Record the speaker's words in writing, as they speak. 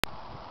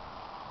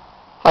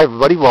Hi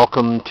everybody,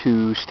 welcome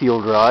to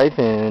Steele Drive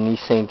in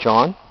East St.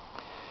 John.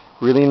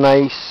 Really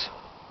nice,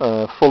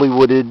 fully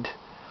wooded,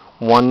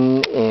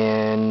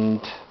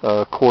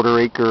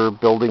 1.25 acre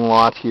building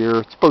lot here.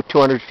 It's about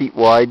 200 feet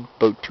wide,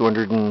 about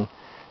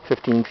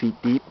 215 feet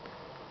deep.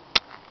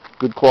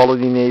 Good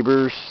quality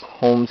neighbors.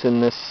 Homes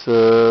in this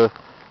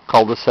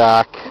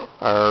cul-de-sac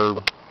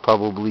are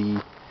probably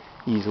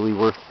easily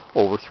worth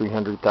over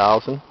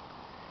 $300,000.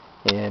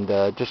 And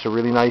just a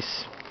really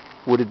nice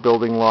wooded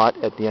building lot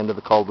at the end of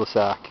the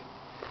cul-de-sac.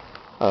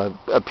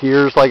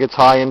 Appears like it's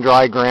high and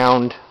dry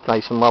ground,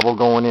 nice and level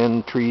going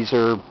in. Trees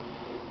are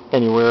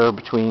anywhere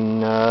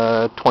between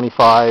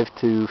 25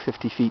 to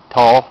 50 feet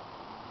tall,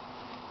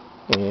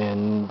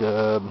 and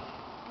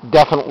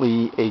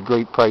definitely a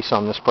great price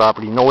on this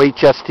property. No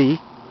HST,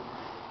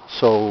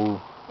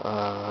 so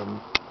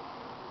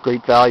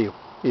great value.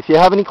 If you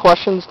have any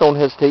questions, don't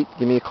hesitate.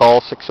 Give me a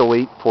call,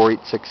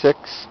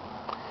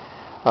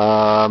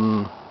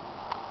 608-4866.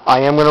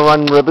 I am going to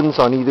run ribbons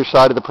on either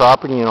side of the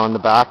property and on the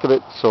back of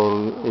it,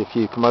 so if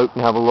you come out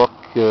and have a look,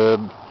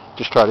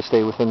 just try to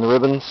stay within the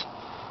ribbons.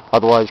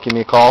 Otherwise, give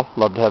me a call.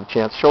 Love to have a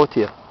chance to show it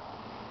to you.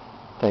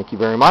 Thank you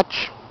very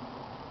much.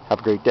 Have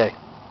a great day.